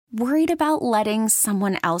Worried about letting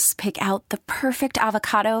someone else pick out the perfect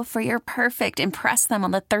avocado for your perfect impress them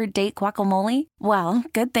on the third date guacamole? Well,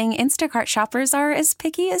 good thing Instacart shoppers are as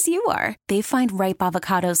picky as you are. They find ripe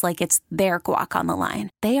avocados like it's their guac on the line.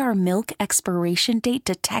 They are milk expiration date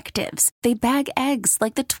detectives. They bag eggs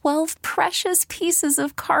like the 12 precious pieces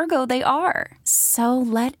of cargo they are. So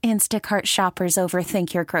let Instacart shoppers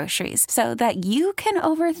overthink your groceries so that you can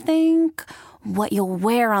overthink what you'll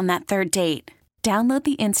wear on that third date. Download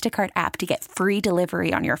the Instacart app to get free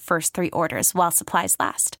delivery on your first 3 orders while supplies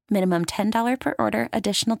last. Minimum $10 per order.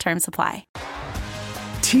 Additional terms apply.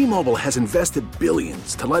 T-Mobile has invested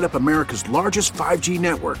billions to light up America's largest 5G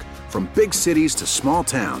network, from big cities to small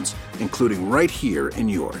towns, including right here in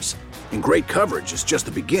yours. And great coverage is just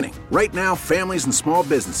the beginning. Right now, families and small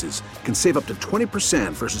businesses can save up to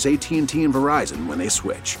 20% versus AT&T and Verizon when they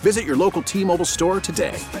switch. Visit your local T-Mobile store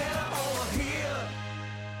today.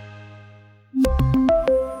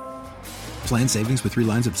 Plan savings with 3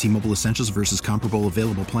 lines of T-Mobile Essentials versus comparable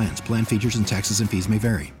available plans. Plan features and taxes and fees may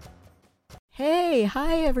vary. Hey,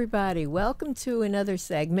 hi everybody. Welcome to another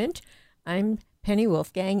segment. I'm Penny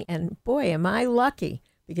Wolfgang, and boy, am I lucky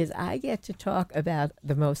because I get to talk about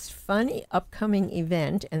the most funny upcoming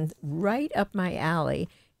event and right up my alley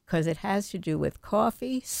because it has to do with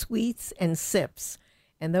coffee, sweets, and sips.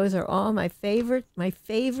 And those are all my favorite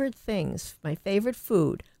things, my favorite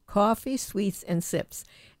food. Coffee, sweets, and sips.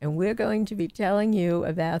 And we're going to be telling you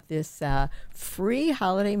about this free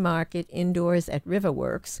holiday market indoors at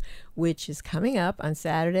Riverworks, which is coming up on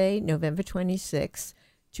Saturday, November 26th,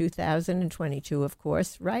 2022, of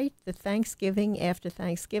course, right? The Thanksgiving after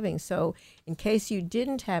Thanksgiving. So in case you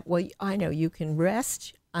didn't have, well, I know you can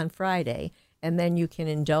rest on Friday and then you can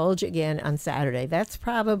indulge again on Saturday. That's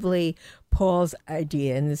probably Paul's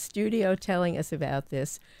idea. In the studio telling us about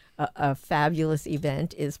this, a fabulous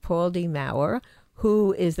event is Paul D. Maurer,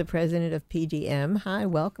 who is the president of PDM. Hi,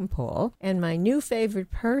 welcome, Paul. And my new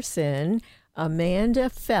favorite person, Amanda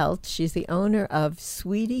Felt. She's the owner of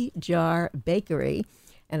Sweetie Jar Bakery.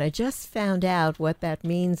 And I just found out what that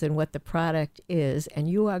means and what the product is. And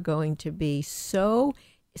you are going to be so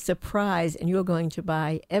surprised, and you're going to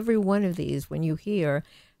buy every one of these when you hear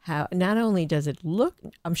how not only does it look,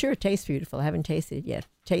 I'm sure it tastes beautiful. I haven't tasted it yet.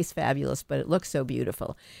 It tastes fabulous, but it looks so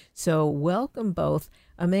beautiful. So welcome both.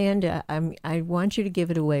 Amanda, I want you to give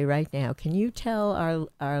it away right now. Can you tell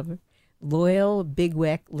our loyal Big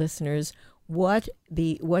Weck listeners what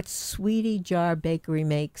Sweetie Jar Bakery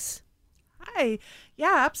makes? Hi.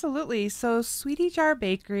 Yeah, absolutely. So Sweetie Jar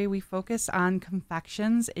Bakery, we focus on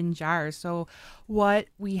confections in jars. So what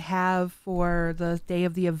we have for the day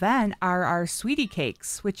of the event are our sweetie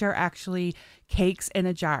cakes, which are actually cakes in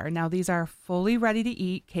a jar. Now, these are fully ready to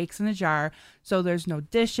eat cakes in a jar. So there's no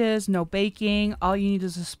dishes, no baking. All you need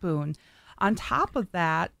is a spoon. On top of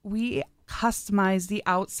that, we customize the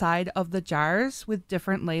outside of the jars with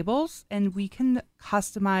different labels, and we can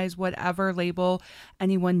customize whatever label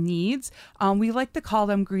anyone needs. We like to call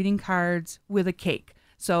them greeting cards with a cake.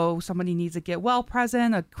 So somebody needs a get well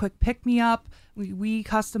present, a quick pick me up. We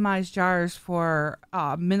customize jars for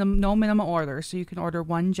no minimum order, so you can order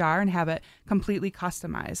one jar and have it completely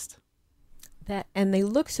customized. And they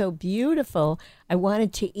look so beautiful. I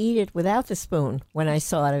wanted to eat it without the spoon when I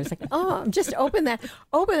saw it. I was like, oh, just open that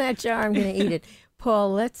jar. I'm going to eat it.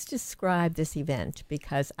 Paul, let's describe this event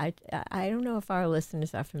because I don't know if our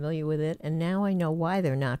listeners are familiar with it, and now I know why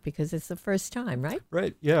they're not because it's the first time, right?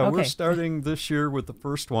 Right. Yeah, okay. We're starting this year with the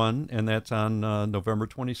first one, and that's on November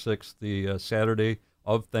 26th, the Saturday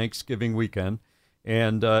of Thanksgiving weekend.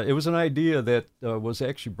 And it was an idea that was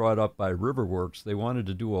actually brought up by Riverworks. They wanted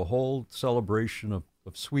to do a whole celebration of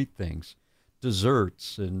sweet things,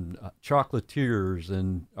 desserts and chocolatiers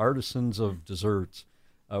and artisans of desserts.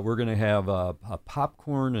 We're going to have a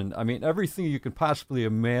popcorn and, I mean, everything you can possibly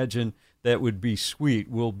imagine that would be sweet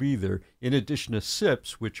will be there, in addition to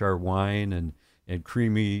sips, which are wine and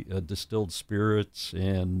creamy distilled spirits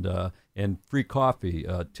and free coffee.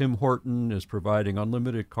 Tim Horton is providing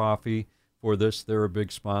unlimited coffee for this. They're a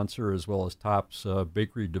big sponsor, as well as Topps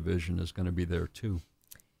Bakery Division is going to be there too.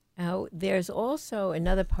 Now, there's also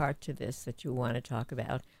another part to this that you want to talk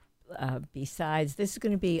about. Besides, this is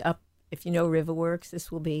going to be up, if you know Riverworks,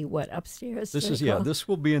 this will be what, upstairs? This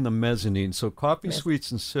will be in the mezzanine. So Coffee, Sweets,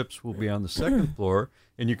 and Sips will be on the second floor,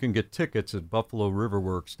 and you can get tickets at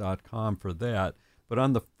buffaloriverworks.com for that. But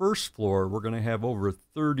on the first floor, we're going to have over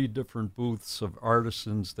 30 different booths of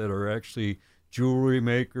artisans that are actually jewelry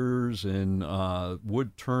makers and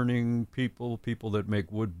wood turning people that make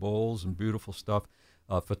wood bowls and beautiful stuff,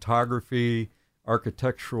 photography,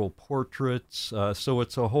 architectural portraits. So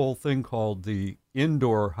it's a whole thing called the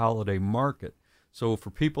Indoor Holiday Market. So for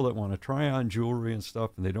people that want to try on jewelry and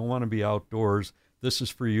stuff and they don't want to be outdoors, this is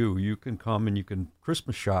for you. You can come and you can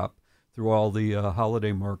Christmas shop through all the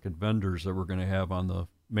holiday market vendors that we're going to have on the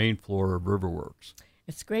main floor of Riverworks.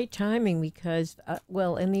 It's great timing because,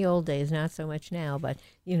 well, in the old days, not so much now, but,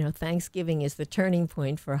 Thanksgiving is the turning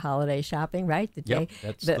point for holiday shopping, right? The day,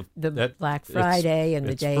 that's the Black Friday and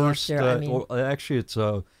the day first, after. well, actually, it's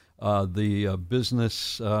the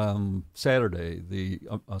business Saturday, the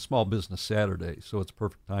small business Saturday, so it's a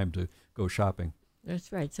perfect time to go shopping.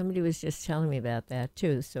 That's right. Somebody was just telling me about that,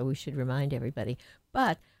 too, so we should remind everybody.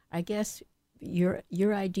 But I guess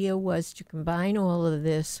your idea was to combine all of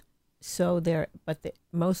this. So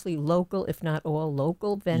mostly local, if not all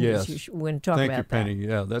local vendors. Yes. You want to talk Thank about you, Penny.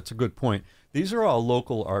 that. Yeah, that's a good point. These are all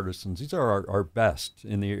local artisans. These are our best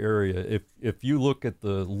in the area. If you look at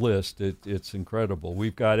the list, it's incredible.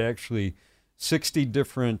 We've got actually 60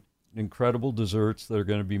 different incredible desserts that are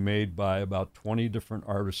going to be made by about 20 different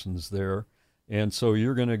artisans there. And so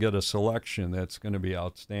you're going to get a selection that's going to be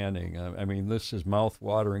outstanding. I mean, this is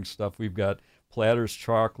mouth-watering stuff. We've got Platter's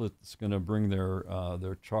Chocolate that's going to bring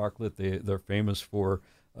their chocolate. They're famous for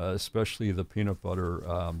especially the peanut butter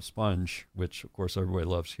sponge, which, of course, everybody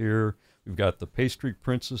loves here. We've got the Pastry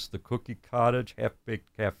Princess, the Cookie Cottage,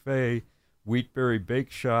 Half-Baked Cafe, Wheatberry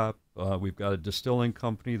Bake Shop. We've got a distilling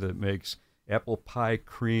company that makes apple pie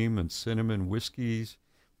cream and cinnamon whiskeys.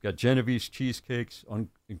 We've got Genevieve's Cheesecakes.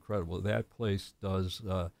 Incredible. That place does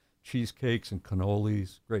cheesecakes and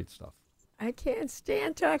cannolis. Great stuff. I can't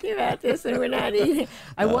stand talking about this and we're not eating.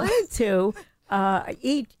 I wanted to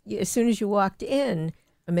eat as soon as you walked in,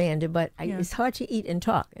 Amanda, but it's hard to eat and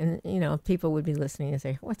talk. And, people would be listening and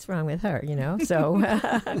say, what's wrong with her, So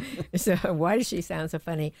so why does she sound so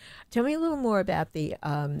funny? Tell me a little more about the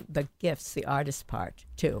gifts, the artist part,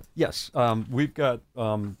 too. Yes. We've got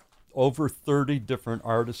over 30 different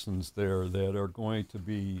artisans there that are going to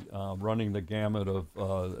be running the gamut of,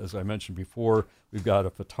 as I mentioned before, we've got a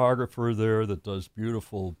photographer there that does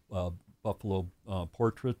beautiful buffalo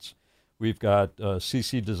portraits. We've got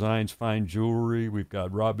CC Designs Fine Jewelry. We've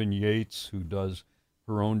got Robin Yates, who does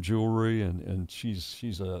her own jewelry, and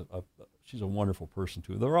she's a wonderful person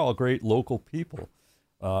too. They're all great local people.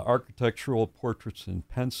 Architectural portraits in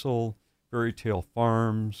pencil, Fairy Tale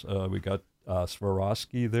Farms. We got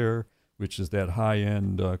Swarovski there, which is that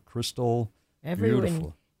high-end crystal.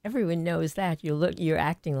 Beautiful. Everyone knows that. You're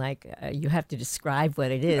acting like you have to describe what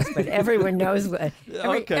it is, but everyone knows what. I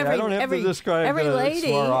don't have to describe every lady.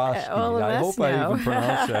 Swarovski. All of I us hope know. I even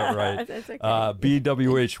pronounced that right. That's okay.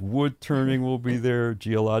 BWH Wood Turning will be there.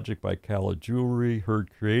 Geologic by Cala Jewelry, Herd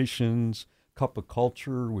Creations, Cup of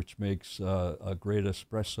Culture, which makes great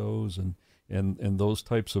espressos and those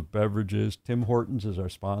types of beverages. Tim Hortons is our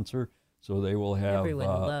sponsor. So they will have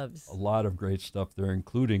a lot of great stuff there,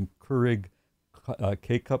 including Keurig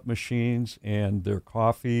K-Cup machines and their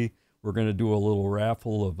coffee. We're going to do a little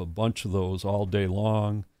raffle of a bunch of those all day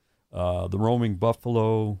long. The Roaming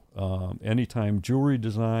Buffalo, Anytime Jewelry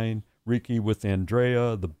Design, Reiki with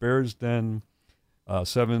Andrea, The Bear's Den,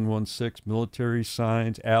 716 Military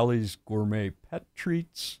Signs, Allie's Gourmet Pet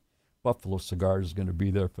Treats. Buffalo Cigars is going to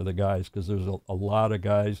be there for the guys because there's a lot of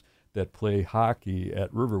guys that play hockey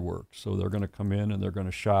at Riverworks. So they're going to come in and they're going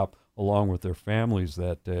to shop along with their families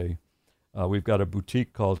that day. We've got a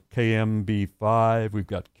boutique called KMB5. We've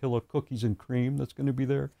got Killa Cookies and Cream that's going to be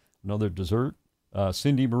there, another dessert.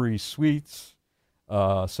 Cindy Marie Sweets,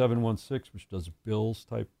 716, which does Bill's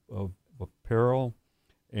type of apparel,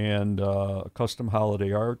 and custom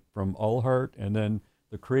holiday art from Allhart. And then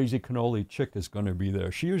the Crazy Cannoli Chick is going to be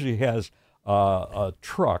there. She usually has a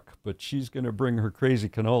truck, but she's going to bring her crazy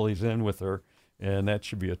cannolis in with her, and that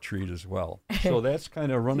should be a treat as well. So that's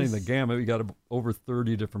kind of running the gamut. We got over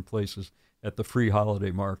 30 different places at the free holiday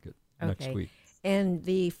market next week. And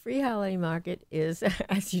the free holiday market is,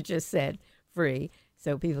 as you just said, free,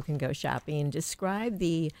 so people can go shopping. And describe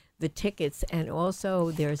the tickets, and also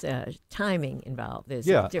there's a timing involved. There's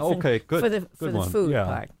a different, okay, good. For the food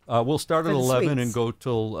part. We'll start at 11 sweets. and go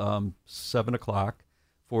till 7 o'clock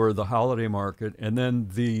for the holiday market, and then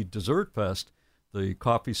the dessert fest, the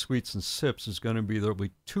coffee, sweets, and sips is going to be, there'll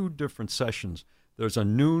be 2 different sessions. There's a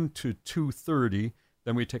noon to 2:30,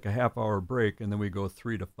 then we take a half-hour break, and then we go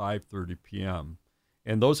 3 to 5:30 p.m.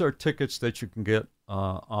 And those are tickets that you can get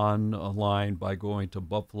online by going to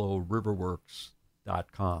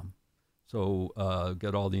buffaloriverworks.com. So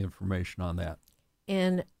get all the information on that.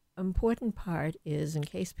 And important part is, in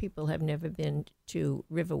case people have never been to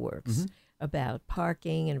Riverworks, about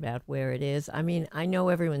parking and about where it is. I mean, I know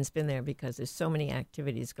everyone's been there because there's so many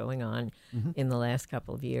activities going on in the last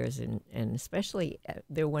couple of years, and especially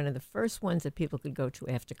they're one of the first ones that people could go to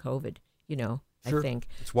after COVID. Sure. I think.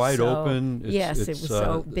 It's wide So, open. Yes, it was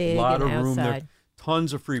so big a lot and of room there. outside.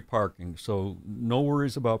 Tons of free parking, so no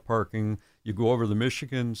worries about parking. You go over the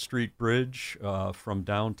Michigan Street Bridge from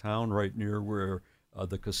downtown, right near where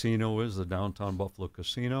the casino is, the downtown Buffalo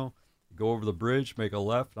Casino. You go over the bridge, make a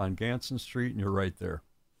left on Ganson Street, and you're right there.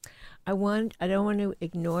 I don't want to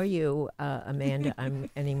ignore you, Amanda,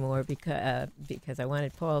 anymore because I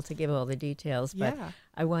wanted Paul to give all the details. But Yeah.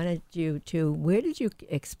 I wanted you to. Where did you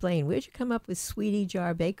come up with Sweetie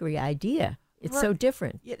Jar Bakery idea? It's so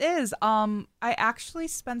different. It is. I actually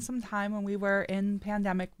spent some time when we were in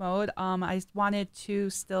pandemic mode. I wanted to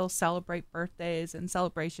still celebrate birthdays and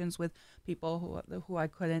celebrations with people who I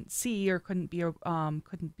couldn't see or couldn't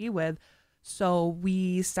be with. So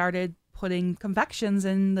we started putting confections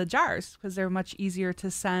in the jars because they're much easier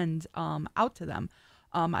to send out to them.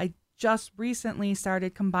 I just recently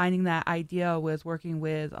started combining that idea with working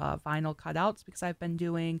with vinyl cutouts because I've been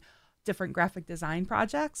doing different graphic design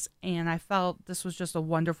projects, and I felt this was just a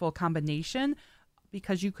wonderful combination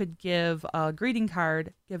because you could give a greeting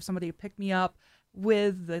card, give somebody a pick-me-up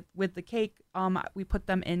with the cake. We put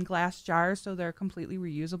them in glass jars so they're completely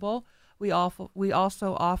reusable. We also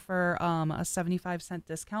offer a 75-cent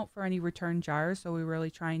discount for any return jars, so we're really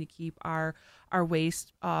trying to keep our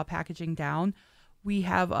waste packaging down. We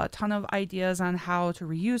have a ton of ideas on how to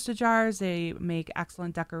reuse the jars. They make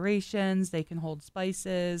excellent decorations. They can hold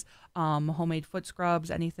spices, homemade foot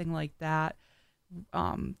scrubs, anything like that.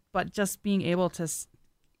 But just being able to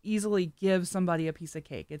easily give somebody a piece of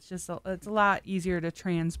cake, it's a lot easier to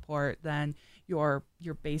transport than your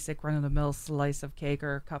basic run-of-the-mill slice of cake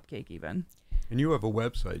or cupcake even. And you have a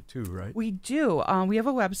website too, right? We do. We have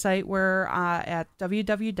a website. We're at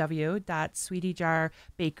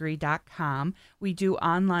www.sweetiejarbakery.com. We do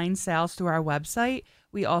online sales through our website.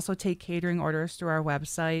 We also take catering orders through our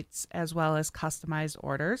websites as well as customized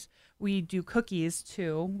orders. We do cookies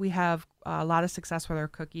too. We have a lot of success with our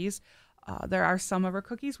cookies. There are some of our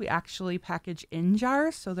cookies we actually package in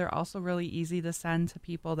jars, so they're also really easy to send to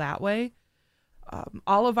people that way.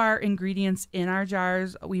 All of our ingredients in our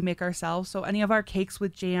jars we make ourselves. So any of our cakes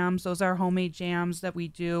with jams, those are homemade jams that we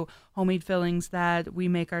do, homemade fillings that we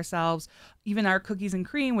make ourselves. Even our cookies and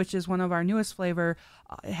cream, which is one of our newest flavor,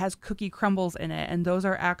 it has cookie crumbles in it. And those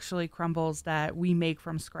are actually crumbles that we make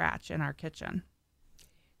from scratch in our kitchen.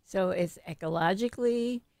 So it's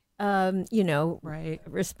ecologically, Right.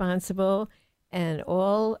 responsible, and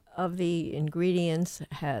all of the ingredients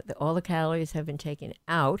all the calories have been taken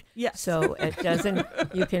out. Yes. So it doesn't.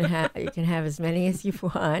 you can have as many as you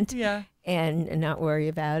want. Yeah. And not worry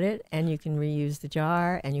about it. And you can reuse the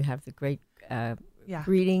jar, and you have the great Yeah.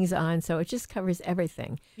 greetings on. So it just covers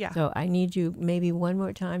everything. Yeah. So I need you maybe one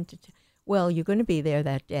more time to. Well, you're going to be there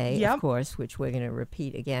that day, Yep. of course, which we're going to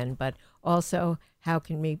repeat again. But also, how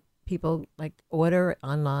can people order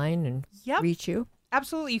online and Yep. reach you?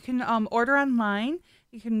 Absolutely. You can order online.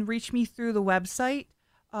 You can reach me through the website.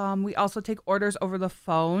 We also take orders over the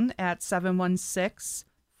phone at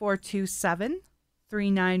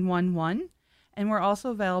 716-427-3911. And we're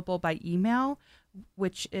also available by email,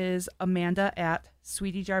 which is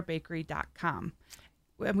amanda@sweetiejarbakery.com.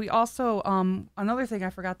 And we also, another thing I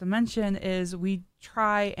forgot to mention is we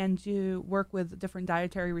try and do work with different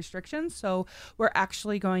dietary restrictions. So we're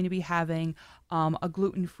actually going to be having a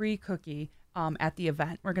gluten-free cookie at the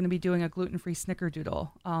event. We're going to be doing a gluten-free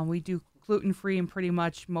snickerdoodle. We do gluten-free in pretty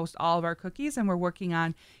much most all of our cookies, and we're working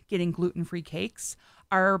on getting gluten-free cakes.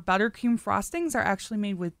 Our buttercream frostings are actually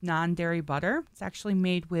made with non-dairy butter. It's actually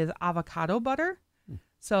made with avocado butter.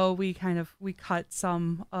 So we cut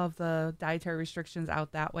some of the dietary restrictions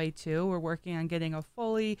out that way too. We're working on getting a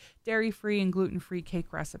fully dairy-free and gluten-free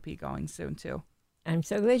cake recipe going soon too. I'm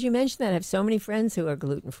so glad you mentioned that. I have so many friends who are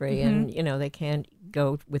gluten-free, and, they can't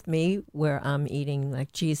go with me where I'm eating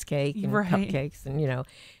like cheesecake and Right. cupcakes. And,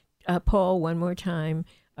 Paul, one more time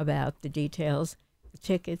about the details, the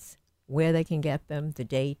tickets, where they can get them, the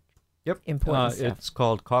date. Yep. Important stuff. It's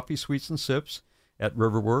called Coffee, Sweets, and Sips at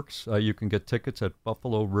Riverworks. You can get tickets at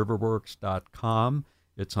buffaloriverworks.com.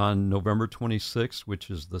 It's on November 26th,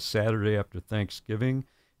 which is the Saturday after Thanksgiving.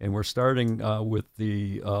 And we're starting with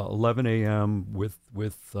the 11 a.m. with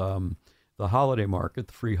the holiday market,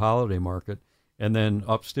 the free holiday market. And then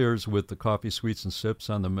upstairs with the Coffee, Sweets, and Sips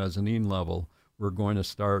on the mezzanine level, we're going to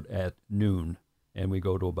start at noon. And we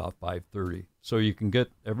go to about 5:30. So you can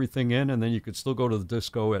get everything in, and then you could still go to the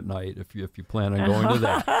disco at night if you plan on going to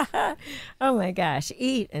that. Oh, my gosh.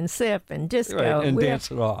 Eat and sip and disco. Right, and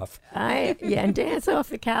dance it off. And dance off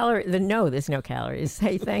the calories. No, there's no calories.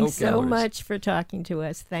 Hey, thanks so calories. much for talking to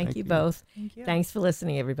us. Thank you both. Thank you. Thanks for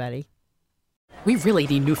listening, everybody. We really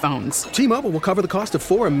need new phones. T-Mobile will cover the cost of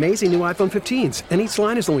 4 amazing new iPhone 15s, and each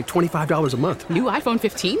line is only $25 a month. New iPhone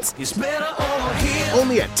 15s? It's better over here.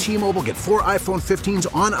 Only at T-Mobile, get 4 iPhone 15s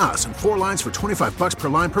on us and 4 lines for $25 per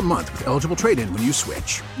line per month with eligible trade-in when you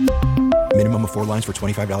switch. Minimum of 4 lines for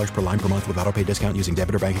 $25 per line per month with autopay discount using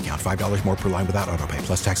debit or bank account. $5 more per line without autopay,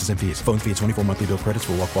 plus taxes and fees. Phone fee at 24 monthly bill credits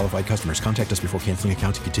for well-qualified customers. Contact us before canceling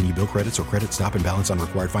account to continue bill credits or credit stop and balance on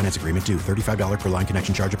required finance agreement due. $35 per line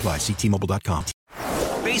connection charge applies. See T-Mobile.com.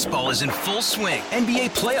 Baseball is in full swing.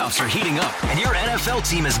 NBA playoffs are heating up, and your NFL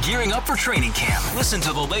team is gearing up for training camp. Listen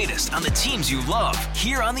to the latest on the teams you love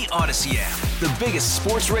here on the Odyssey app. The biggest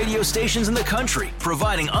sports radio stations in the country,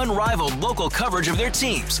 providing unrivaled local coverage of their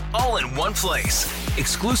teams, all in one place.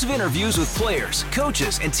 Exclusive interviews with players,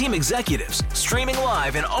 coaches, and team executives, streaming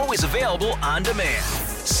live and always available on demand.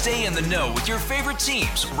 Stay in the know with your favorite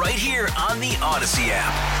teams right here on the Odyssey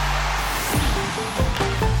app.